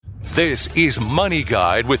This is Money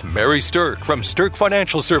Guide with Mary Sterk from Sterk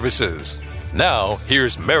Financial Services. Now,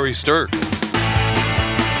 here's Mary Sterk.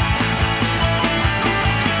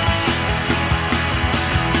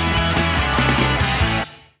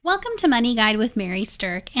 Welcome to Money Guide with Mary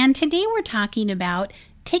Sterk, and today we're talking about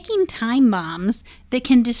ticking time bombs that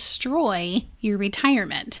can destroy your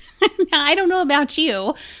retirement. Now, I don't know about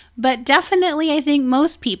you, but definitely I think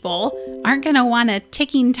most people aren't going to want a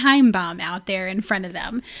ticking time bomb out there in front of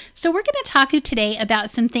them. So we're going to talk today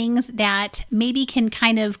about some things that maybe can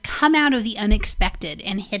kind of come out of the unexpected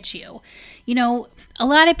and hit you. You know, a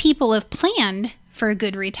lot of people have planned for a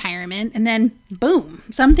good retirement, and then boom,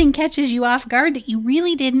 something catches you off guard that you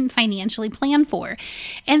really didn't financially plan for.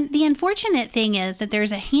 And the unfortunate thing is that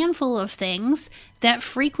there's a handful of things that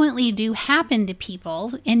frequently do happen to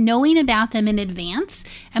people, and knowing about them in advance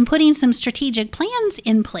and putting some strategic plans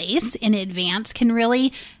in place in advance can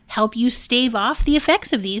really help you stave off the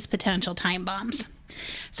effects of these potential time bombs.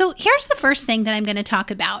 So here's the first thing that I'm going to talk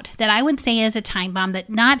about that I would say is a time bomb that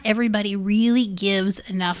not everybody really gives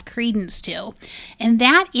enough credence to, and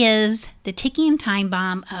that is the ticking time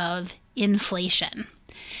bomb of inflation.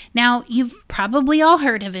 Now, you've probably all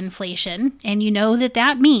heard of inflation, and you know that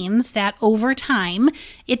that means that over time,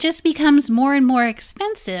 it just becomes more and more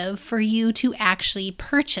expensive for you to actually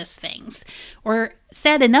purchase things. Or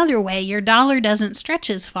said another way, your dollar doesn't stretch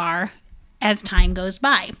as far as time goes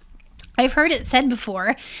by. I've heard it said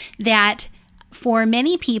before that for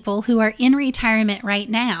many people who are in retirement right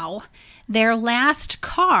now, their last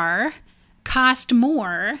car cost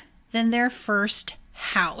more than their first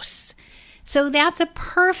house. So that's a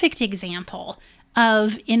perfect example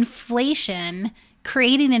of inflation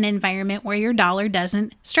creating an environment where your dollar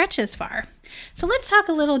doesn't stretch as far. So let's talk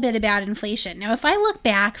a little bit about inflation. Now, if I look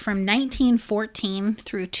back from 1914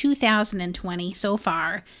 through 2020 so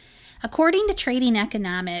far, according to Trading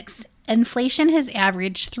Economics, inflation has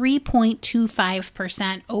averaged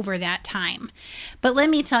 3.25% over that time. But let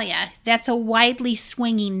me tell you, that's a widely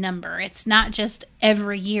swinging number. It's not just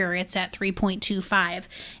every year it's at 3.25.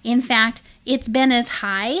 In fact, it's been as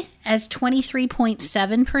high as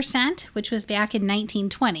 23.7%, which was back in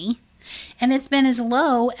 1920, and it's been as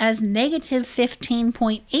low as negative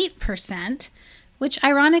 15.8%, which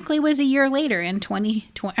ironically was a year later in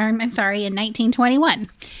 1921.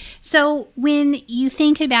 So when you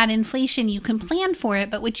think about inflation, you can plan for it,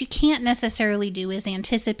 but what you can't necessarily do is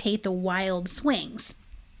anticipate the wild swings.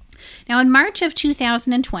 Now, in March of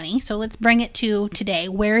 2020, so let's bring it to today.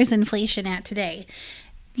 Where is inflation at today?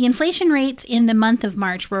 The inflation rates in the month of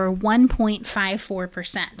March were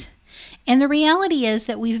 1.54%. And the reality is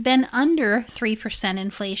that we've been under 3%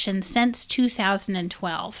 inflation since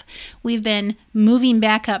 2012. We've been moving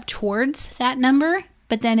back up towards that number,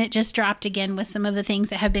 but then it just dropped again with some of the things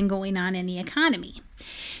that have been going on in the economy.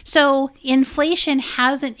 So inflation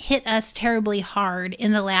hasn't hit us terribly hard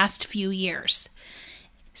in the last few years.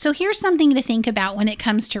 So here's something to think about when it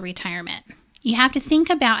comes to retirement. You have to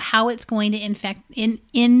think about how it's going to infect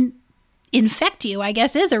you, I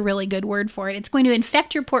guess is a really good word for it. It's going to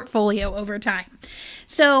infect your portfolio over time.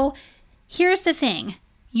 So here's the thing.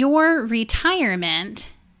 Your retirement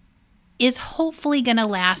is hopefully going to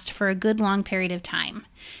last for a good long period of time.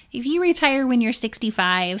 If you retire when you're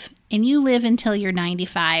 65 and you live until you're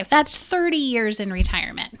 95, that's 30 years in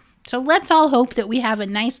retirement. So let's all hope that we have a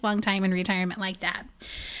nice long time in retirement like that.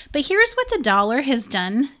 But here's what the dollar has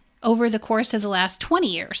done over the course of the last 20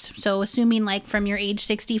 years. So assuming like from your age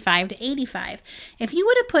 65 to 85, if you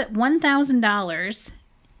would have put $1,000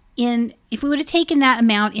 in, if we would have taken that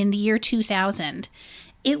amount in the year 2000,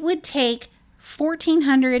 it would take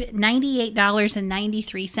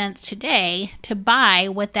 $1,498.93 today to buy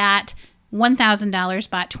what that $1,000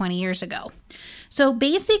 bought 20 years ago. So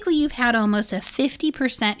basically you've had almost a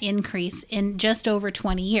 50% increase in just over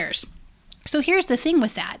 20 years. So here's the thing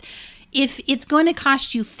with that. If it's going to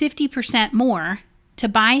cost you 50% more to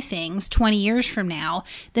buy things 20 years from now,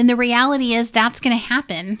 then the reality is that's going to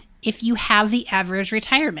happen if you have the average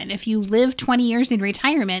retirement. If you live 20 years in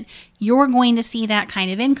retirement, you're going to see that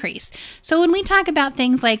kind of increase. So when we talk about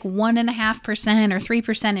things like 1.5% or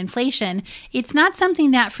 3% inflation, it's not something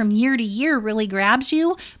that from year to year really grabs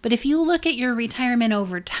you. But if you look at your retirement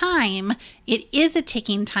over time, it is a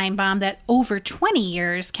ticking time bomb that over 20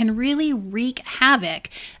 years can really wreak havoc,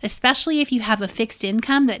 especially if you have a fixed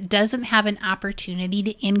income that doesn't have an opportunity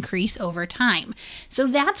to increase over time. So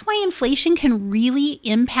that's why inflation can really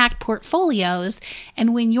impact impact portfolios.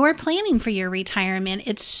 And when you're planning for your retirement,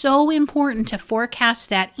 it's so important to forecast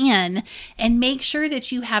that in and make sure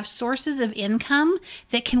that you have sources of income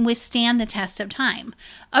that can withstand the test of time.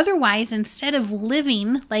 Otherwise, instead of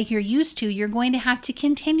living like you're used to, you're going to have to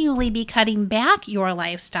continually be cutting back your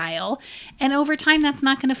lifestyle. And over time, that's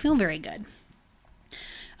not going to feel very good.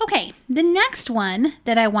 Okay, the next one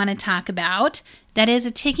that I want to talk about that is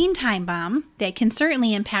a ticking time bomb that can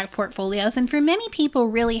certainly impact portfolios, and for many people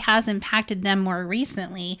really has impacted them more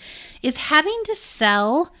recently, is having to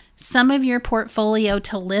sell some of your portfolio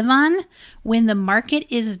to live on when the market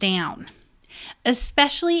is down,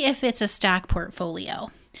 especially if it's a stock portfolio.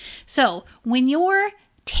 So when you're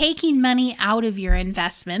taking money out of your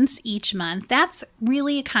investments each month, that's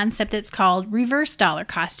really a concept that's called reverse dollar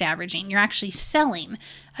cost averaging. You're actually selling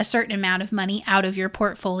a certain amount of money out of your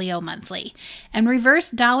portfolio monthly. And reverse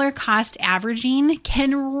dollar cost averaging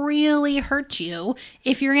can really hurt you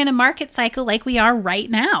if you're in a market cycle like we are right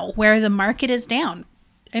now, where the market is down.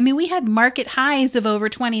 I mean, we had market highs of over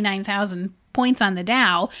 29,000 points on the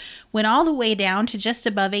Dow, went all the way down to just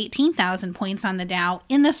above 18,000 points on the Dow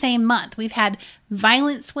in the same month. We've had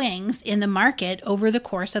violent swings in the market over the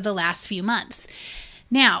course of the last few months.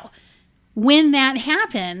 Now, when that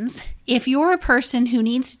happens, if you're a person who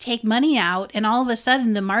needs to take money out and all of a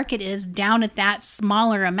sudden the market is down at that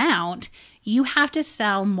smaller amount, you have to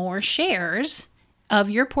sell more shares of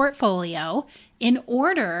your portfolio in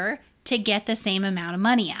order to get the same amount of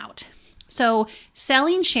money out. So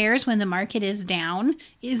selling shares when the market is down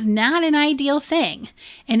is not an ideal thing,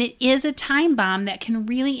 and it is a time bomb that can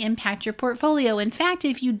really impact your portfolio. In fact,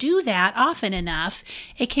 if you do that often enough,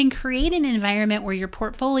 it can create an environment where your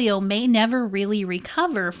portfolio may never really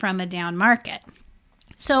recover from a down market.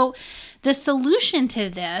 So the solution to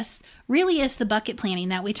this really is the bucket planning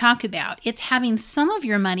that we talk about. It's having some of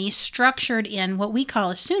your money structured in what we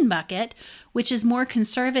call a soon bucket, which is more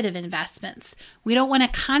conservative investments. We don't want to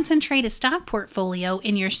concentrate a stock portfolio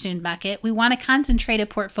in your soon bucket. We want to concentrate a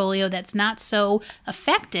portfolio that's not so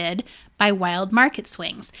affected by wild market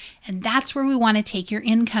swings. And that's where we want to take your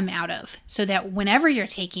income out of, so that whenever you're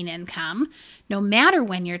taking income, no matter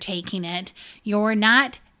when you're taking it, you're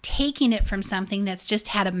not taking it from something that's just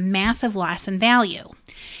had a massive loss in value.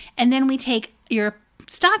 And then we take your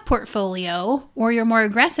stock portfolio or your more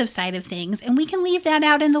aggressive side of things, and we can leave that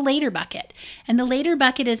out in the later bucket. And the later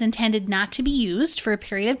bucket is intended not to be used for a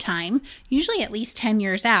period of time, usually at least 10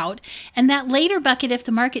 years out. And that later bucket, if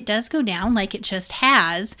the market does go down like it just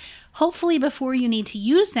has, hopefully before you need to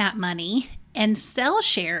use that money and sell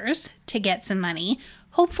shares to get some money,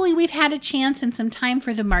 hopefully we've had a chance and some time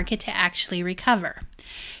for the market to actually recover.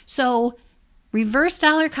 So reverse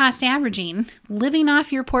dollar cost averaging, living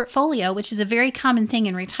off your portfolio, which is a very common thing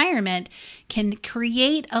in retirement, can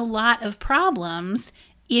create a lot of problems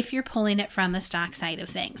if you're pulling it from the stock side of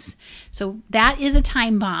things. So that is a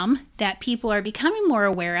time bomb that people are becoming more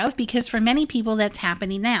aware of, because for many people that's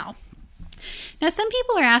happening now. Now, some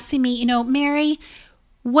people are asking me, Mary,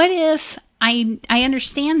 what if I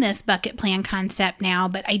understand this bucket plan concept now,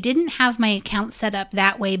 but I didn't have my account set up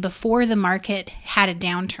that way before the market had a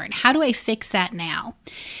downturn. How do I fix that now?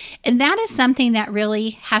 And that is something that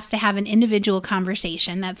really has to have an individual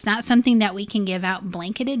conversation. That's not something that we can give out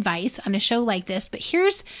blanket advice on a show like this, but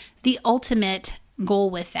here's the ultimate goal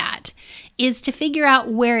with that, is to figure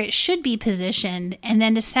out where it should be positioned and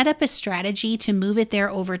then to set up a strategy to move it there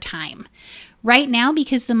over time. Right now,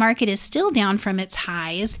 because the market is still down from its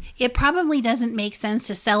highs, it probably doesn't make sense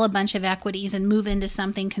to sell a bunch of equities and move into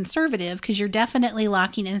something conservative, because you're definitely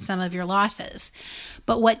locking in some of your losses.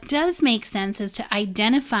 But what does make sense is to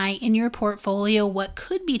identify in your portfolio what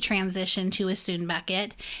could be transitioned to a soon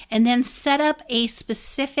bucket, and then set up a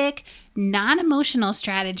specific non-emotional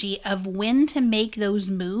strategy of when to make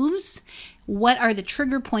those moves. What are the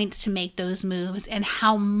trigger points to make those moves, and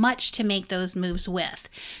how much to make those moves with?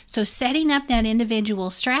 So setting up that individual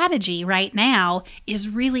strategy right now is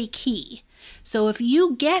really key. So if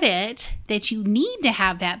you get it that you need to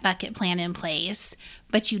have that bucket plan in place,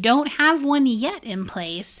 but you don't have one yet in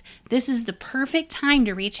place, this is the perfect time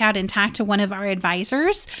to reach out and talk to one of our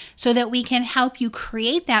advisors so that we can help you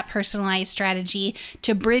create that personalized strategy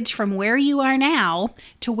to bridge from where you are now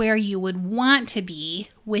to where you would want to be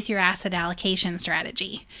with your asset allocation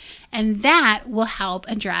strategy. And that will help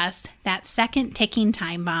address that second ticking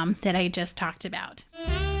time bomb that I just talked about.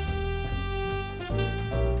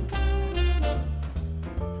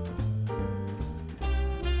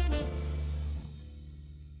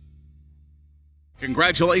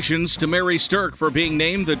 Congratulations to Mary Sterk for being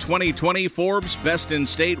named the 2020 Forbes Best in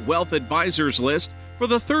State Wealth Advisors list for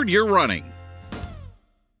the third year running.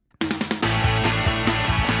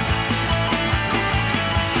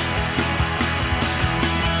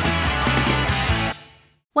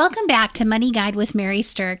 Welcome back to Money Guide with Mary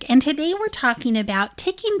Sterk, and today we're talking about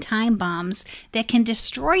ticking time bombs that can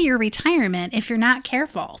destroy your retirement if you're not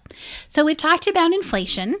careful. So we've talked about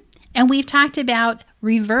inflation, and we've talked about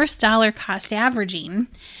reverse dollar cost averaging.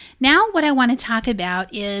 Now what I want to talk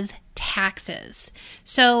about is taxes.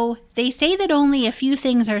 So they say that only a few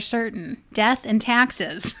things are certain: death and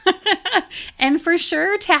taxes. And for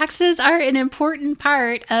sure, taxes are an important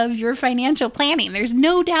part of your financial planning. There's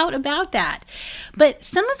no doubt about that. But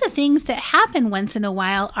some of the things that happen once in a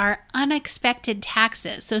while are unexpected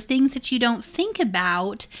taxes. So things that you don't think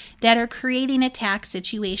about that are creating a tax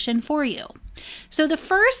situation for you. So the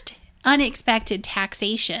first unexpected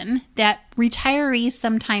taxation that retirees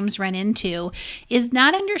sometimes run into is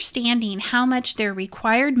not understanding how much their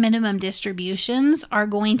required minimum distributions are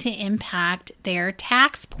going to impact their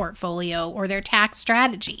tax portfolio or their tax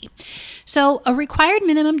strategy. So a required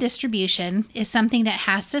minimum distribution is something that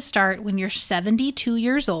has to start when you're 72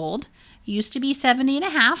 years old. Used to be 70 and a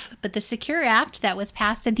half, but the Secure Act that was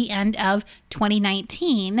passed at the end of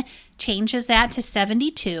 2019 changes that to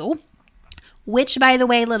 72. Which, by the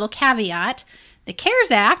way, little caveat, the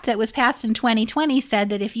CARES Act that was passed in 2020 said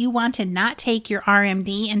that if you want to not take your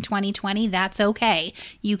RMD in 2020, that's okay.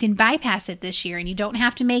 You can bypass it this year and you don't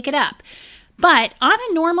have to make it up. But on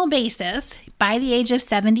a normal basis, by the age of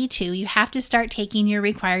 72, you have to start taking your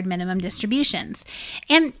required minimum distributions.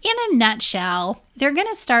 And in a nutshell, they're going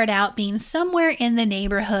to start out being somewhere in the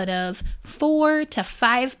neighborhood of 4 to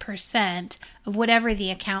 5% of whatever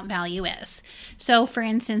the account value is. So for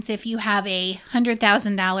instance, if you have a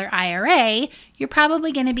 $100,000 IRA, you're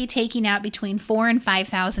probably going to be taking out between $4,000 and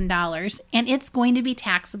 $5,000, and it's going to be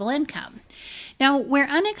taxable income. Now, where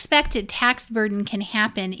unexpected tax burden can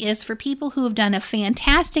happen is for people who have done a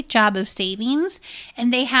fantastic job of savings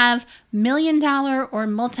and they have $1 million or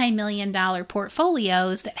multi-million dollar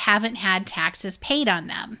portfolios that haven't had taxes paid on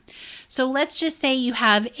them. So let's just say you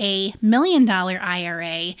have a $1 million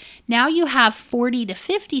IRA. Now you have $40,000 to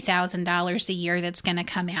 $50,000 a year that's going to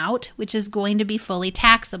come out, which is going to be fully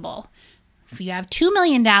taxable. If you have $2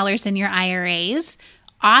 million in your IRAs,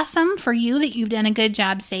 awesome for you that you've done a good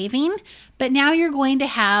job saving, but now you're going to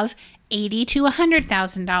have $80,000 to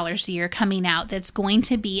 $100,000 a year coming out that's going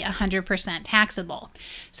to be 100% taxable.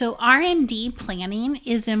 So RMD planning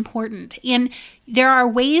is important. And there are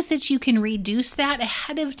ways that you can reduce that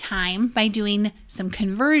ahead of time by doing some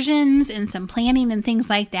conversions and some planning and things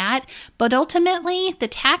like that. But ultimately, the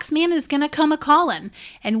tax man is going to come a-calling.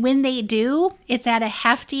 And when they do, it's at a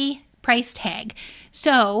hefty price tag.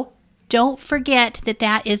 So don't forget that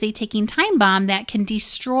that is a ticking time bomb that can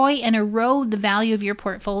destroy and erode the value of your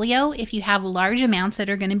portfolio if you have large amounts that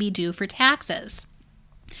are going to be due for taxes.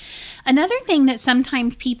 Another thing that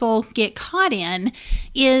sometimes people get caught in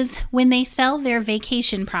is when they sell their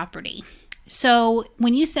vacation property. So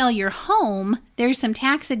when you sell your home, there's some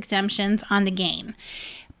tax exemptions on the gain.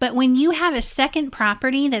 But when you have a second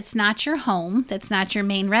property that's not your home, that's not your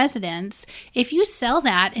main residence, if you sell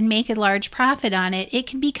that and make a large profit on it, it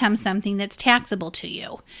can become something that's taxable to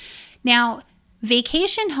you. Now,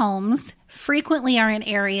 vacation homes frequently are in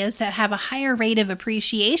areas that have a higher rate of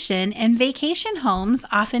appreciation, and vacation homes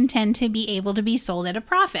often tend to be able to be sold at a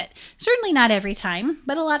profit. Certainly not every time,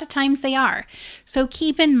 but a lot of times they are. So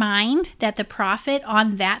keep in mind that the profit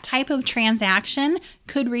on that type of transaction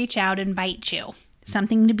could reach out and bite you.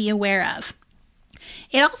 Something to be aware of.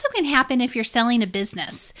 It also can happen if you're selling a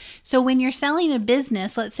business. So when you're selling a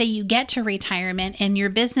business, let's say you get to retirement and your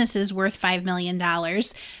business is worth $5 million,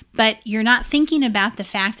 but you're not thinking about the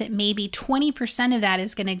fact that maybe 20% of that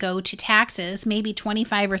is going to go to taxes, maybe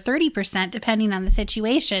 25 or 30%, depending on the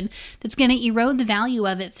situation, that's going to erode the value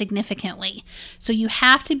of it significantly. So you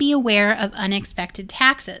have to be aware of unexpected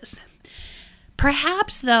taxes.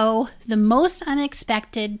 Perhaps, though, the most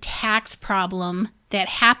unexpected tax problem that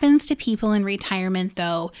happens to people in retirement,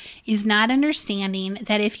 though, is not understanding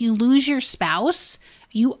that if you lose your spouse,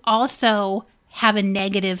 you also have a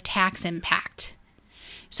negative tax impact.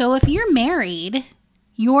 So if you're married,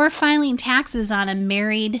 you're filing taxes on a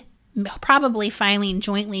married, probably filing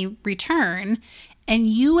jointly return, and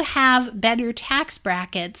you have better tax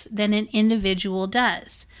brackets than an individual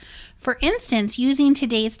does. For instance, using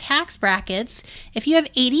today's tax brackets, if you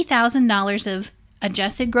have $80,000 of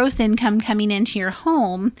adjusted gross income coming into your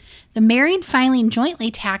home, the married filing jointly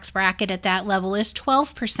tax bracket at that level is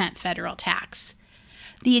 12% federal tax.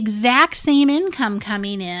 The exact same income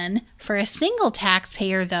coming in for a single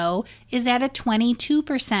taxpayer, though, is at a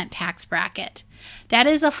 22% tax bracket. That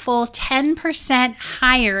is a full 10%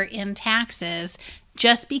 higher in taxes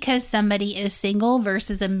just because somebody is single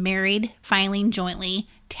versus a married filing jointly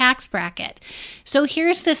tax bracket. So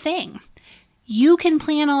here's the thing. You can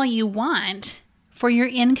plan all you want for your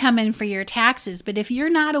income and for your taxes, but if you're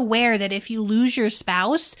not aware that if you lose your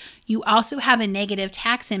spouse, you also have a negative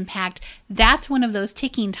tax impact, that's one of those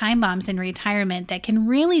ticking time bombs in retirement that can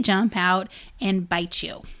really jump out and bite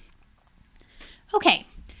you. Okay,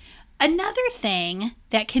 another thing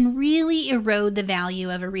that can really erode the value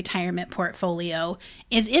of a retirement portfolio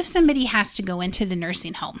is if somebody has to go into the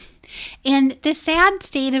nursing home. And the sad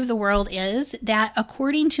state of the world is that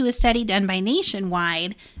according to a study done by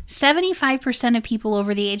Nationwide, 75% of people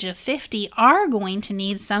over the age of 50 are going to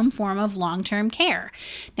need some form of long-term care.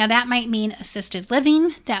 Now, that might mean assisted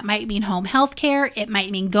living, that might mean home health care, it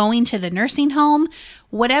might mean going to the nursing home.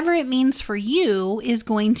 Whatever it means for you is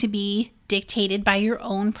going to be dictated by your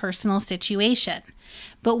own personal situation.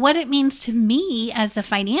 But what it means to me as a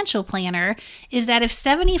financial planner is that if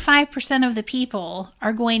 75% of the people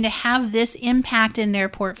are going to have this impact in their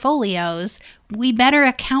portfolios, we better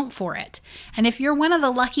account for it. And if you're one of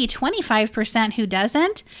the lucky 25% who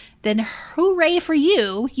doesn't, then hooray for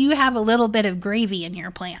you, you have a little bit of gravy in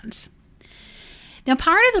your plans. Now,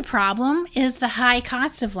 part of the problem is the high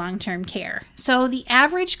cost of long-term care. So the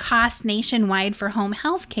average cost nationwide for home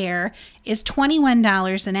health care is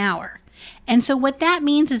 $21 an hour. And so what that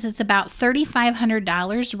means is it's about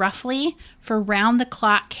 $3,500 roughly for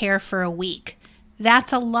round-the-clock care for a week.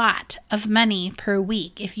 That's a lot of money per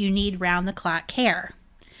week if you need round-the-clock care.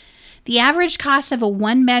 The average cost of a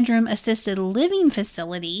one-bedroom assisted living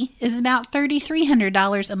facility is about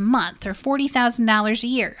 $3,300 a month or $40,000 a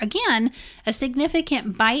year. Again, a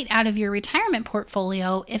significant bite out of your retirement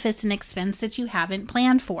portfolio if it's an expense that you haven't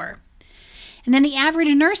planned for. And then the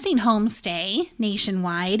average nursing home stay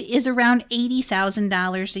nationwide is around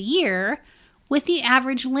 $80,000 a year, with the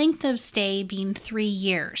average length of stay being 3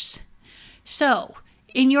 years. So,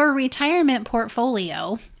 in your retirement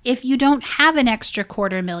portfolio, if you don't have an extra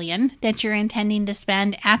 $250,000 that you're intending to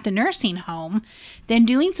spend at the nursing home, then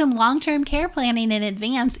doing some long-term care planning in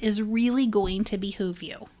advance is really going to behoove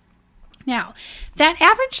you. Now, that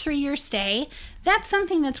average 3-year stay, that's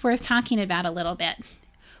something that's worth talking about a little bit,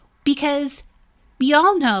 because we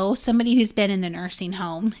all know somebody who's been in the nursing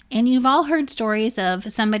home, and you've all heard stories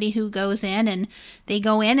of somebody who goes in and they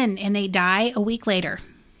go in and they die a week later.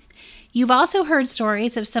 You've also heard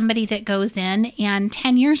stories of somebody that goes in and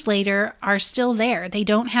 10 years later are still there. They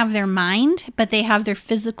don't have their mind, but they have their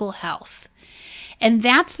physical health. And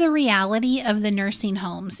that's the reality of the nursing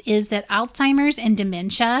homes, is that Alzheimer's and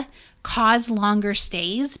dementia cause longer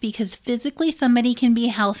stays because physically somebody can be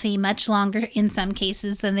healthy much longer in some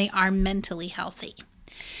cases than they are mentally healthy.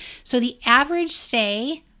 So the average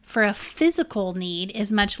stay for a physical need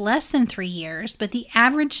is much less than 3 years, but the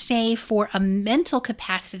average stay for a mental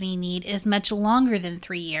capacity need is much longer than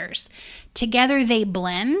 3 years. Together they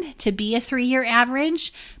blend to be a 3-year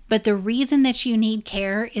average, but the reason that you need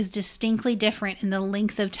care is distinctly different in the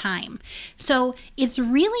length of time. So it's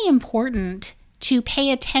really important to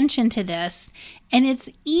pay attention to this, and it's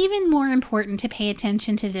even more important to pay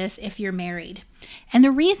attention to this if you're married. And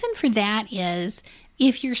the reason for that is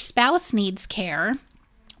if your spouse needs care,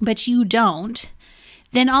 but you don't,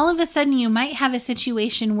 then all of a sudden you might have a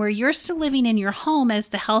situation where you're still living in your home as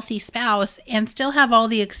the healthy spouse and still have all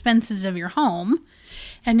the expenses of your home.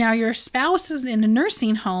 And now your spouse is in a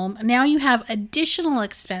nursing home. Now you have additional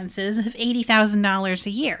expenses of $80,000 a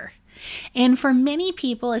year. And for many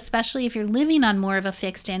people, especially if you're living on more of a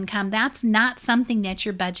fixed income, that's not something that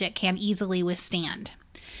your budget can easily withstand.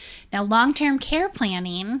 Now, long-term care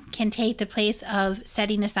planning can take the place of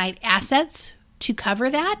setting aside assets to cover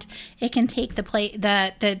that. It can take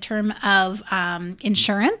the term of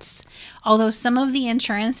insurance, although some of the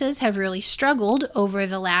insurances have really struggled over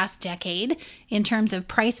the last decade in terms of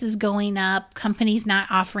prices going up, companies not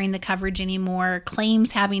offering the coverage anymore,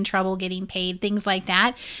 claims having trouble getting paid, things like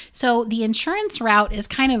that. So the insurance route is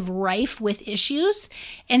kind of rife with issues.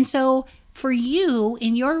 And so for you,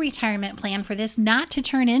 in your retirement plan, for this not to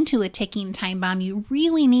turn into a ticking time bomb, you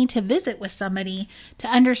really need to visit with somebody to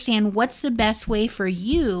understand what's the best way for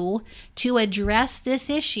you to address this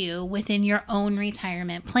issue within your own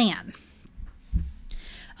retirement plan.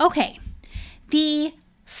 Okay, the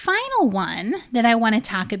final one that I want to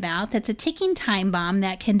talk about that's a ticking time bomb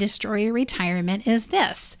that can destroy your retirement is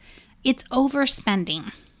this. It's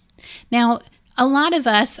overspending. Now, a lot of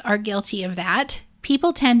us are guilty of that.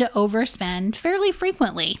 People tend to overspend fairly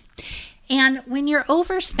frequently. And when you're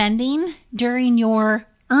overspending during your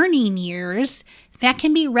earning years, that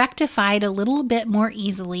can be rectified a little bit more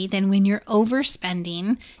easily than when you're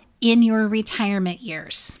overspending in your retirement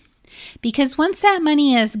years. Because once that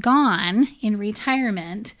money is gone in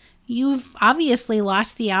retirement, you've obviously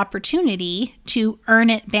lost the opportunity to earn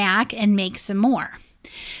it back and make some more.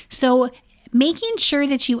 So making sure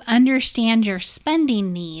that you understand your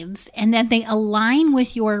spending needs and that they align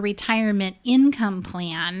with your retirement income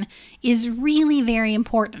plan is really very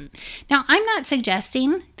important. Now, I'm not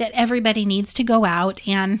suggesting that everybody needs to go out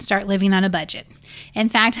and start living on a budget. In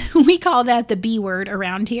fact, we call that the B word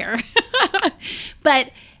around here.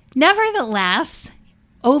 But nevertheless,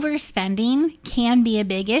 overspending can be a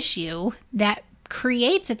big issue that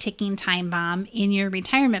creates a ticking time bomb in your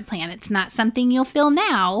retirement plan. It's not something you'll feel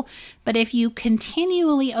now, but if you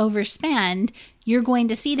continually overspend, you're going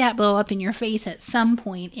to see that blow up in your face at some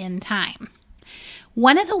point in time.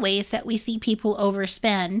 One of the ways that we see people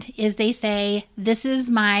overspend is they say, this is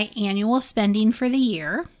my annual spending for the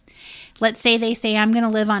year. Let's say they say, I'm going to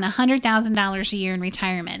live on $100,000 a year in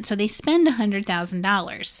retirement. So they spend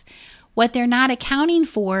 $100,000. What they're not accounting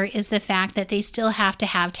for is the fact that they still have to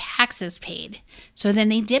have taxes paid. So then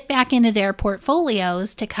they dip back into their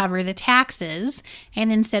portfolios to cover the taxes,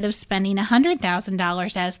 and instead of spending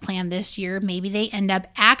 $100,000 as planned this year, maybe they end up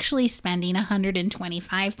actually spending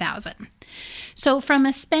 $125,000. So from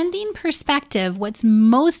a spending perspective, what's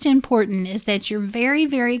most important is that you're very,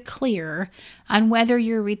 very clear on whether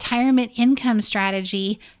your retirement income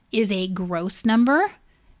strategy is a gross number,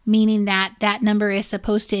 meaning that that number is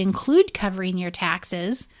supposed to include covering your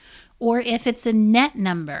taxes, or if it's a net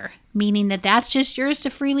number, meaning that that's just yours to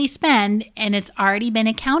freely spend and it's already been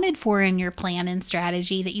accounted for in your plan and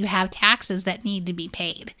strategy that you have taxes that need to be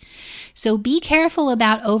paid. So be careful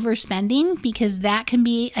about overspending, because that can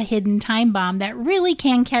be a hidden time bomb that really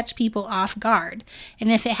can catch people off guard.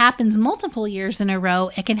 And if it happens multiple years in a row,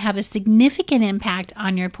 it can have a significant impact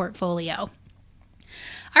on your portfolio.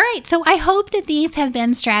 All right, so I hope that these have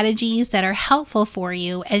been strategies that are helpful for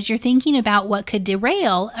you as you're thinking about what could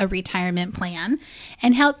derail a retirement plan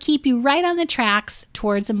and help keep you right on the tracks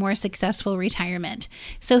towards a more successful retirement.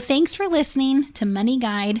 So thanks for listening to Money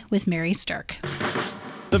Guide with Mary Sterk.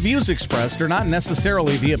 The views expressed are not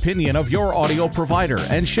necessarily the opinion of your audio provider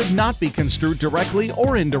and should not be construed directly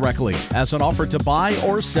or indirectly as an offer to buy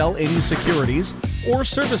or sell any securities or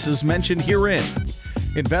services mentioned herein.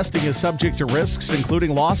 Investing is subject to risks,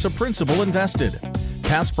 including loss of principal invested.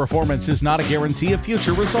 Past performance is not a guarantee of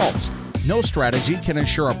future results. No strategy can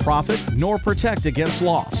ensure a profit nor protect against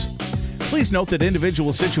loss. Please note that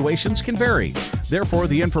individual situations can vary. Therefore,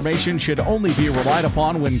 the information should only be relied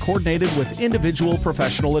upon when coordinated with individual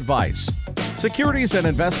professional advice. Securities and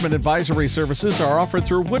investment advisory services are offered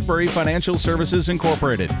through Woodbury Financial Services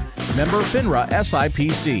Incorporated, member FINRA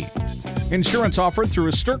SIPC. Insurance offered through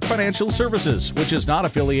Sterk Financial Services, which is not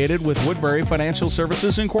affiliated with Woodbury Financial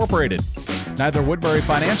Services Incorporated. Neither Woodbury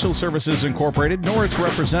Financial Services Incorporated nor its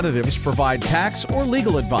representatives provide tax or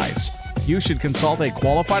legal advice. You should consult a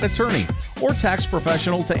qualified attorney or tax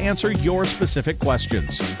professional to answer your specific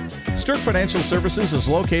questions. Sterk Financial Services is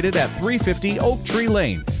located at 350 Oak Tree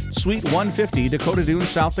Lane, Suite 150, Dakota Dunes,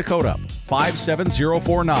 South Dakota,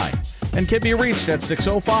 57049. And can be reached at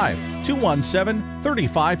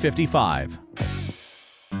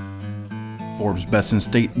 605-217-3555. Forbes' Best in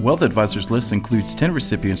State Wealth Advisors list includes 10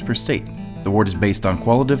 recipients per state. The award is based on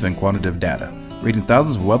qualitative and quantitative data, rating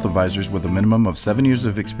thousands of wealth advisors with a minimum of 7 years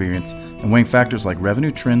of experience and weighing factors like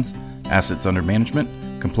revenue trends, assets under management,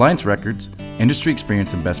 compliance records, industry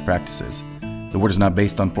experience, and best practices. The award is not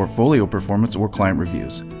based on portfolio performance or client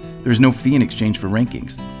reviews. There is no fee in exchange for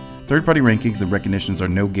rankings. Third-party rankings and recognitions are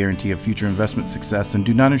no guarantee of future investment success and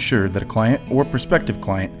do not ensure that a client or prospective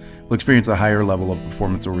client will experience a higher level of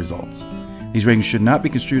performance or results. These ratings should not be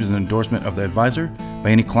construed as an endorsement of the advisor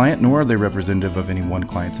by any client, nor are they representative of any one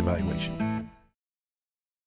client's evaluation.